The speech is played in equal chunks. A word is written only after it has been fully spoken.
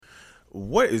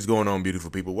What is going on,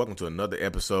 beautiful people? Welcome to another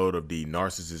episode of the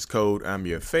Narcissist Code. I'm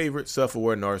your favorite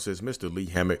self-aware narcissist, Mr. Lee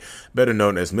Hammock, better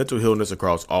known as Mental Healness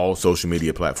across all social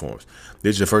media platforms.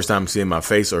 This is your first time seeing my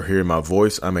face or hearing my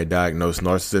voice. I'm a diagnosed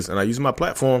narcissist, and I use my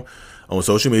platform on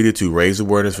social media to raise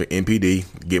awareness for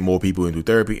NPD, get more people into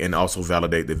therapy, and also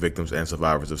validate the victims and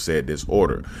survivors of said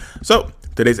disorder. So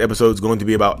today's episode is going to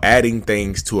be about adding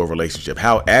things to a relationship.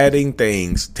 How adding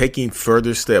things, taking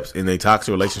further steps in a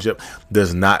toxic relationship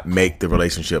does not make the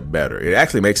relationship better. It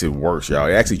actually makes it worse, y'all.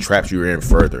 It actually traps you in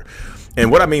further.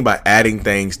 And what I mean by adding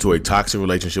things to a toxic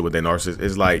relationship with a narcissist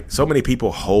is like so many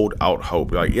people hold out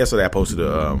hope. Like yesterday I posted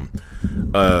a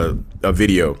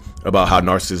video about how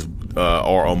narcissists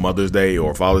are on Mother's Day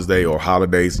or Father's Day or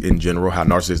holidays in general, how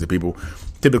narcissistic people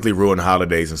typically ruin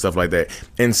holidays and stuff like that.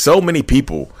 And so many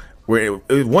people were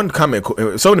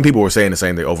so many people were saying the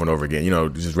same thing over and over again,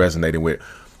 just resonating with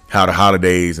how the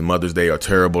holidays and Mother's Day are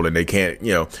terrible and they can't,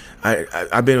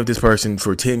 I've been with this person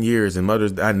for 10 years and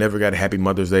I never got a happy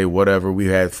Mother's Day, whatever. We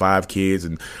had 5 kids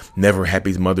and never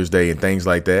happy Mother's Day and things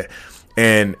like that.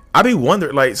 And I be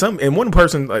wondering, one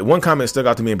comment stuck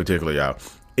out to me in particular, y'all.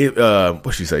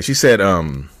 What she say? She said,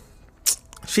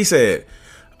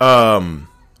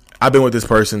 I've been with this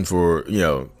person for,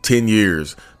 10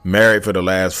 years, married for the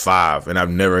last 5, and I've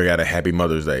never got a happy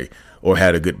Mother's Day or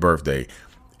had a good birthday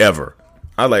ever.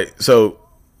 So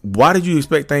why did you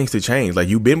expect things to change? Like,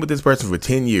 you've been with this person for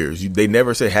 10 years. They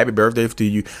never said happy birthday to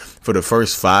you for the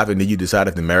first 5, and then you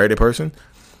decided to marry the person.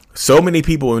 So many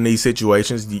people in these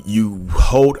situations, you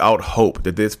hold out hope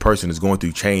that this person is going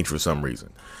to change for some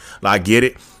reason. Like, I get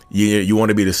it. You want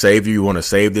to be the savior. You want to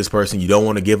save this person. You don't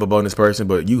want to give up on this person,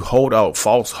 but you hold out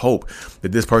false hope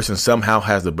that this person somehow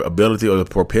has the ability or the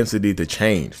propensity to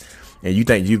change. And you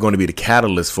think you're going to be the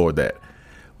catalyst for that.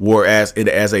 Whereas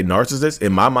as a narcissist,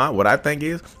 in my mind, what I think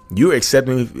is you're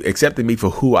accepting me for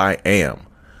who I am.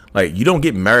 Like, you don't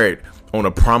get married on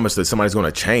a promise that somebody's going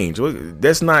to change.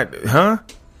 That's not,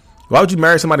 Why would you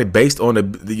marry somebody based on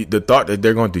the thought that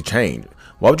they're going to change?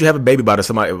 Why would you have a baby by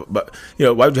somebody? Why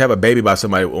would you have a baby by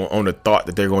somebody on the thought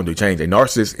that they're going to change? A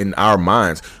narcissist, in our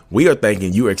minds, we are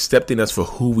thinking you're accepting us for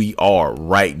who we are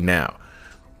right now.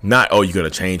 Not, oh, you're going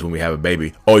to change when we have a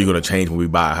baby. Oh, you're going to change when we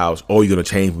buy a house. Oh, you're going to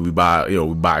change when we buy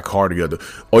a car together.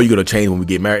 Oh, you're going to change when we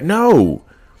get married. No,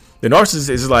 the narcissist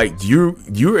is like,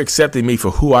 you're accepting me for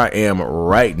who I am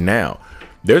right now.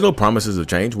 There's no promises of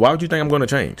change. Why would you think I'm going to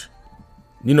change?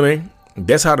 You know what I mean?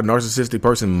 That's how the narcissistic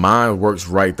person mind works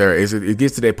right there. It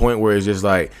gets to that point where it's just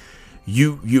like,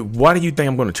 why do you think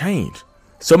I'm going to change?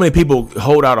 So many people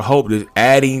hold out a hope that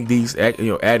adding these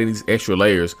extra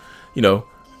layers,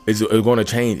 is going to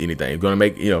change anything. It's going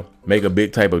to make a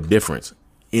big type of difference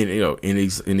in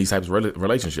these types of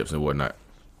relationships and whatnot.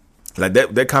 Like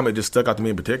that comment just stuck out to me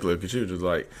in particular because she was just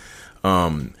like,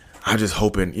 I'm just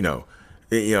hoping,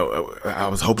 I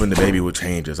was hoping the baby would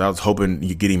change us. I was hoping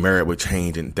you getting married would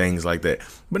change and things like that.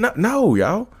 But no,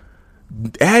 y'all.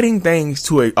 Adding things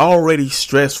to a already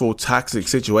stressful, toxic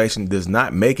situation does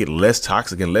not make it less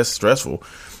toxic and less stressful.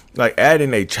 Like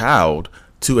adding a child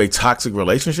to a toxic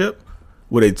relationship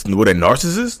with a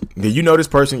narcissist. You know this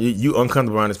person, you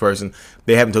uncomfortable around this person.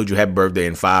 They haven't told you happy birthday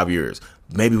in 5 years.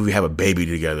 Maybe we have a baby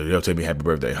together. They'll tell me happy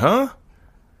birthday. Huh?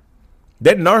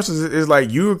 That narcissist is like,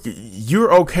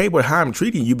 you're okay with how I'm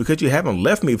treating you because you haven't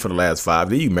left me for the last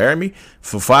 5. Then you marry me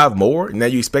for 5 more. And now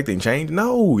you expecting change?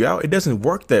 No, y'all, it doesn't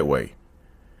work that way.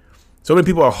 So many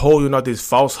people are holding out this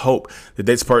false hope that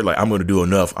this person, like, I'm going to do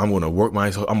enough. I'm going to work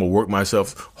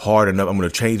myself hard enough. I'm going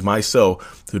to change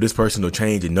myself so this person will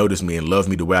change and notice me and love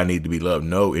me the way I need to be loved.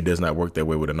 No, it does not work that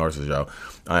way with a narcissist, y'all.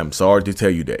 I am sorry to tell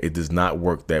you that it does not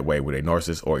work that way with a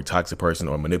narcissist or a toxic person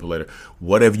or a manipulator,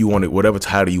 whatever you want, whatever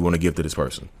title you want to give to this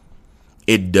person.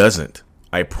 It doesn't.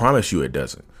 I promise you it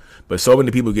doesn't. But so many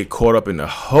people get caught up in the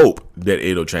hope that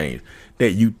it'll change,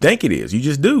 that you think it is. You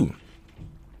just do.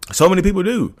 So many people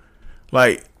do.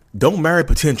 Like, don't marry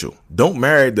potential. Don't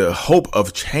marry the hope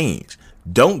of change.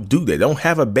 Don't do that. Don't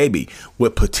have a baby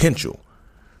with potential.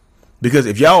 Because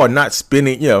if y'all are not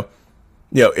spending,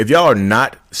 if y'all are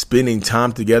not spending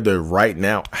time together right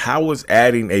now, how is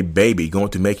adding a baby going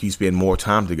to make you spend more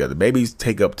time together? Babies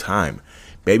take up time.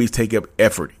 Babies take up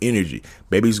effort, energy.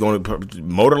 Babies going to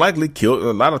more than likely kill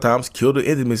the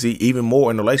intimacy even more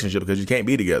in the relationship because you can't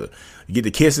be together. You get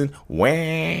to kissing,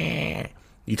 wah.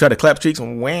 You try to clap cheeks, wah.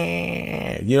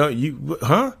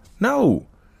 No.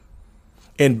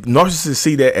 And narcissists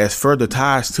see that as further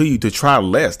ties to you to try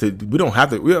less. We don't have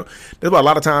to. That's why a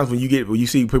lot of times when you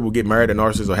see people get married to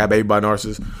narcissists or have baby by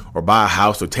narcissists or buy a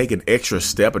house or take an extra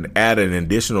step and add an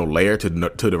additional layer to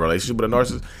the relationship with a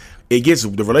narcissist,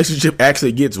 the relationship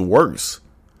actually gets worse.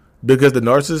 Because the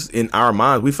narcissist in our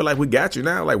minds, we feel like we got you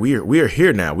now. Like we are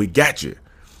here now. We got you.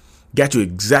 Got you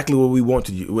exactly where we want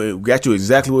to. We got you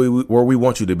exactly where we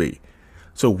want you to be.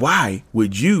 So why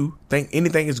would you think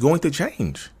anything is going to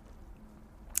change?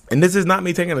 And this is not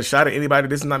me taking a shot at anybody.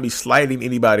 This is not me slighting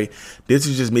anybody. This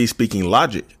is just me speaking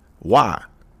logic. Why?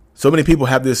 So many people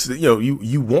have this,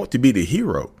 you want to be the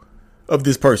hero of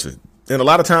this person. And a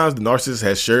lot of times the narcissist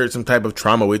has shared some type of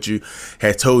trauma with you,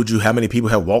 has told you how many people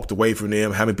have walked away from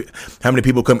them, how many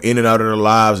people come in and out of their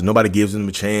lives. Nobody gives them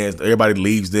a chance. Everybody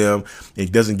leaves them.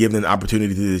 It doesn't give them the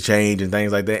opportunity to change and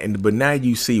things like that. But now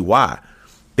you see why.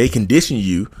 They condition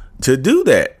you to do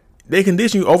that. They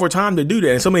condition you over time to do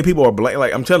that. And so many people are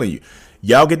like, I'm telling you,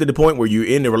 y'all get to the point where you're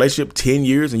in a relationship 10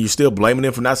 years and you're still blaming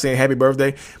them for not saying happy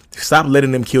birthday. Stop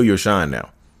letting them kill your shine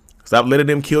now. Stop letting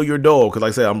them kill your dog. Because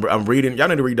like I said, I'm reading. Y'all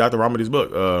need to read Dr. Romity's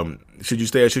book. Should You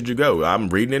Stay or Should You Go? I'm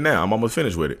reading it now. I'm almost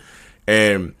finished with it.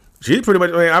 And she's pretty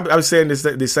much, I was saying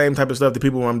this same type of stuff to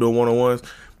people when I'm doing one-on-ones.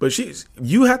 But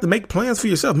you have to make plans for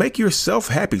yourself. Make yourself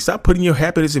happy. Stop putting your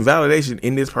happiness and validation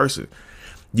in this person.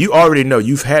 You already know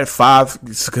you've had 5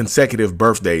 consecutive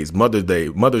birthdays, Mother's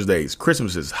Days,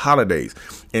 Christmases, holidays,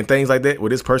 and things like that where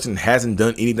this person hasn't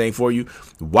done anything for you.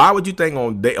 Why would you think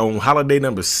on holiday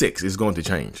number 6 is going to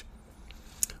change?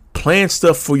 Plan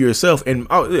stuff for yourself. And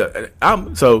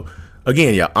so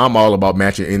again, y'all, I'm all about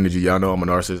matching energy. Y'all know I'm a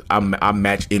narcissist. I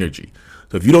match energy.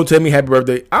 So if you don't tell me happy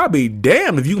birthday, I'll be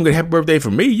damned if you can get happy birthday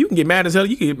from me. You can get mad as hell.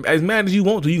 You can get as mad as you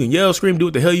want to. You can yell, scream, do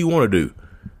what the hell you want to do.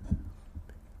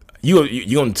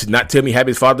 You gonna not tell me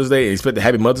happy Father's Day and expect a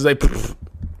happy Mother's Day?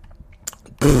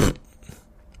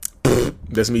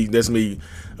 That's me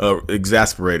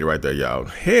exasperated right there, y'all.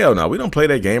 Hell no, we don't play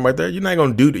that game right there. You're not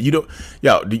gonna do that.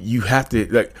 You have to,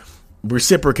 like,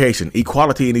 reciprocation,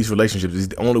 equality in these relationships is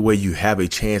the only way you have a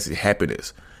chance at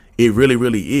happiness. It really,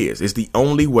 really is. It's the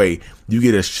only way you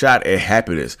get a shot at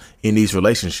happiness in these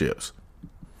relationships.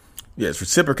 Yes,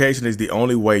 reciprocation is the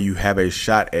only way you have a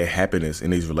shot at happiness in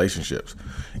these relationships.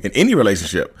 In any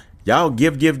relationship, y'all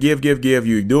give.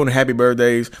 You're doing happy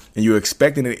birthdays and you're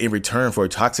expecting it in return for a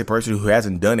toxic person who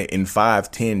hasn't done it in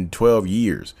 5, 10, 12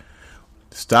 years.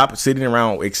 Stop sitting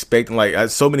around expecting, like,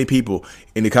 so many people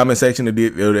in the comment section of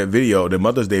that video, the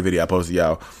Mother's Day video I posted,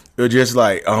 y'all, they're just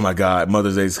like, oh my God,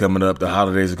 Mother's Day is coming up. The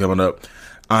holidays are coming up.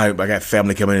 I got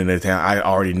family coming into town. I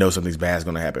already know something's bad is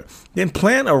going to happen. Then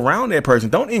plan around that person.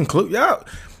 Don't include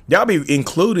y'all be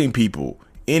including people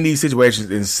in these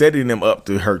situations and setting them up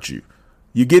to hurt you.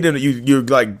 You get in, you're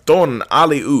like throwing an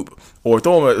alley-oop or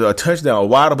throwing a touchdown, a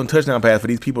wide open touchdown pass for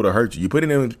these people to hurt you. You're putting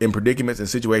them in predicaments and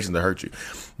situations to hurt you.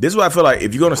 This is why I feel like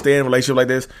if you're going to stay in a relationship like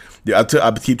this,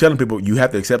 I keep telling people you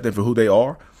have to accept them for who they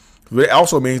are. But it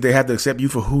also means they have to accept you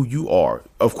for who you are.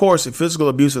 Of course, if physical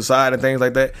abuse aside and things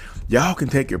like that, y'all can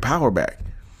take your power back.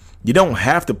 You don't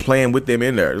have to plan with them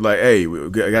in there. Like, hey,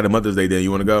 I got a Mother's Day there.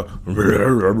 You want to go?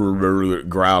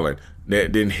 Growling.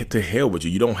 Then to hell with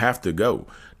you. You don't have to go.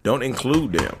 Don't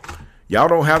include them. Y'all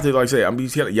don't have to, like I say, I'm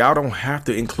just telling y'all don't have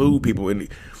to include people in.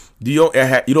 You don't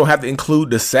have to include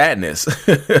the sadness.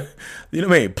 You know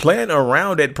what I mean? Plan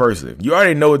around that person. You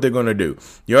already know what they're going to do.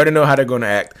 You already know how they're going to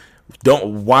act.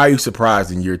 Why are you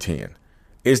surprised in year 10?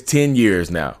 It's 10 years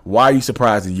now. Why are you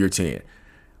surprised in year 10?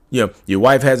 Your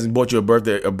wife hasn't bought you a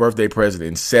birthday present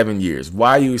in 7 years.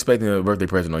 Why are you expecting a birthday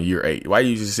present on year 8? Why are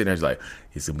you just sitting there just like,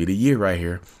 it's going to be the year right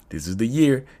here. This is the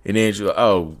year. And then she's like,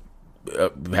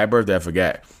 happy birthday, I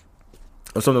forgot.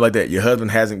 Or something like that. Your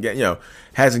husband hasn't got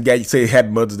you say happy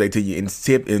Mother's Day to you in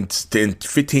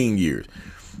 15 years.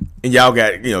 And y'all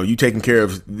got, you taking care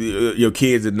of your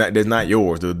kids that's not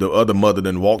yours. The other mother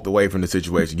then walked away from the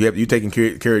situation. You taking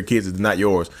care of kids that's not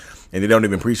yours, and they don't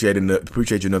even appreciate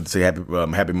you enough to say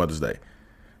happy Mother's Day.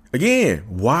 Again,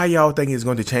 why y'all think it's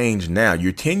going to change now?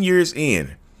 You're 10 years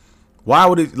in. Why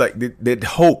would it, like, that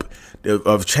hope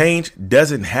of change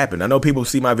doesn't happen? I know people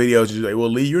see my videos and like, well,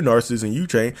 Lee, you're narcissist and you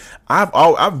change.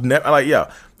 I've never,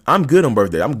 I'm good on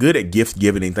birthday. I'm good at gift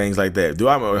giving and things like that.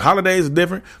 Holidays are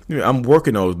different. I'm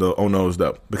working on those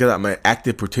though, because I'm an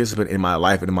active participant in my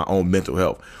life and in my own mental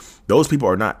health. Those people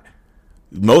are not.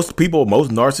 Most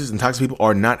narcissists and toxic people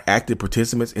are not active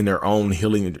participants in their own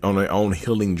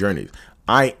healing journeys.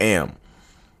 I am.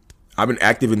 I've been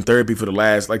active in therapy for the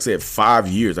last, like I said, 5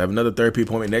 years. I have another therapy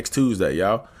appointment next Tuesday,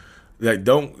 y'all.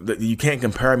 You can't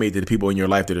compare me to the people in your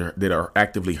life that are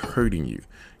actively hurting you.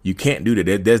 You can't do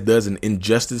that. That does an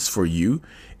injustice for you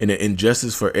and an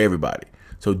injustice for everybody.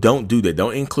 So don't do that.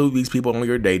 Don't include these people on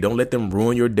your day. Don't let them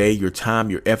ruin your day, your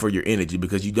time, your effort, your energy,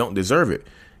 because you don't deserve it.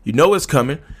 You know it's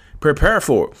coming. Prepare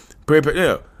for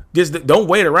it. Just don't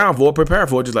wait around for it. Prepare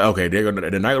for it. Just like, okay, they're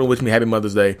not gonna wish me happy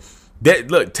Mother's Day.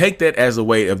 Take that as a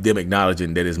way of them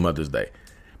acknowledging that it's Mother's Day.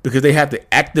 Because they have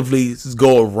to actively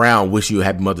go around wish you a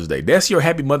happy Mother's Day. That's your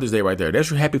happy Mother's Day right there.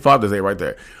 That's your happy Father's Day right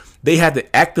there. They have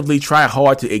to actively try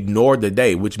hard to ignore the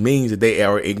day, which means that they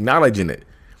are acknowledging it.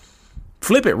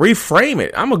 Flip it, reframe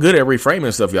it. I'm good at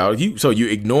reframing stuff, y'all. So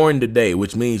you're ignoring the day,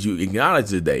 which means you acknowledge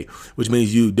the day, which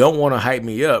means you don't want to hype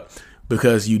me up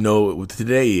because you know what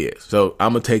today is. So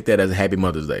I'm going to take that as a happy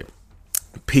Mother's Day.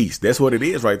 Peace. That's what it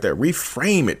is right there.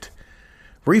 Reframe it.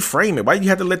 Reframe it. Why do you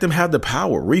have to let them have the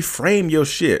power? Reframe your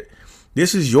shit.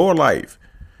 This is your life.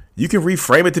 You can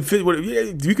reframe it to fit.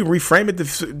 You can reframe it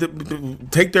to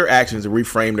take their actions and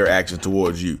reframe their actions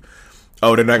towards you.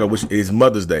 Oh, they're not gonna wish it's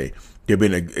Mother's Day. They've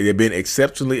been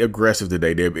exceptionally aggressive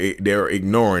today. They're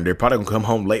ignoring. They're probably gonna come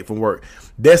home late from work.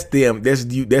 That's them. That's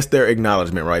you. That's their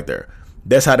acknowledgement right there.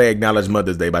 That's how they acknowledge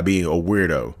Mother's Day, by being a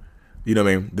weirdo. You know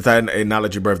what I mean? That's how they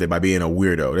acknowledge your birthday, by being a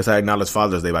weirdo. That's how they acknowledge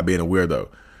Father's Day, by being a weirdo.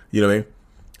 You know what I mean?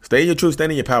 Stay in your truth,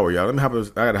 stand in your power, y'all. I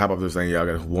gotta hop off this thing, y'all.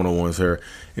 I got one-on-ones here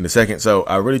in a second. So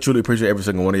I really truly appreciate every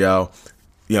single one of y'all.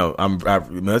 You know,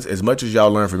 as much as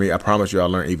y'all learn from me, I promise you I'll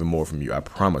learn even more from you. I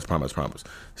promise.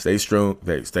 Stay strong,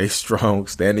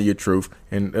 stand in your truth.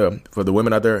 And for the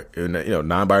women out there, and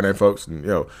non-binary folks, and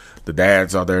the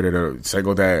dads out there that are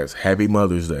single dads, happy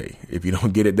Mother's Day. If you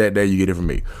don't get it that day, you get it from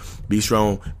me. Be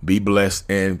strong, be blessed,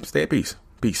 and stay at peace.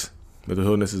 Peace. Mental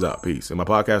Illness is out. Peace. And my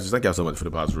podcasters, thank y'all so much for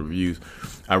the positive reviews.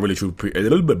 I really truly appreciate a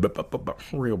little bit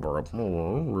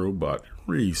robot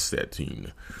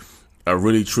resetting. I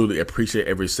really truly appreciate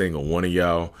every single one of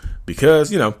y'all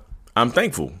because I'm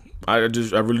thankful. I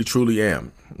really truly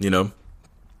am.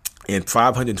 And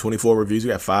 524 reviews.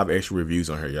 We got 5 extra reviews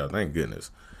on here, y'all. Thank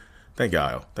goodness. Thank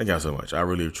y'all so much. I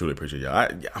really truly appreciate y'all.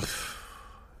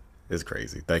 It's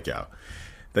crazy. Thank y'all.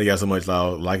 Thank y'all so much,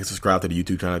 y'all. Like and subscribe to the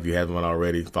YouTube channel if you haven't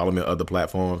already. Follow me on other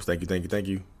platforms. Thank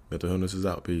you. Mental Illness is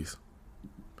out. Peace.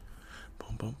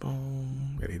 Boom, boom,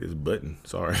 boom. Gotta hit this button.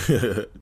 Sorry.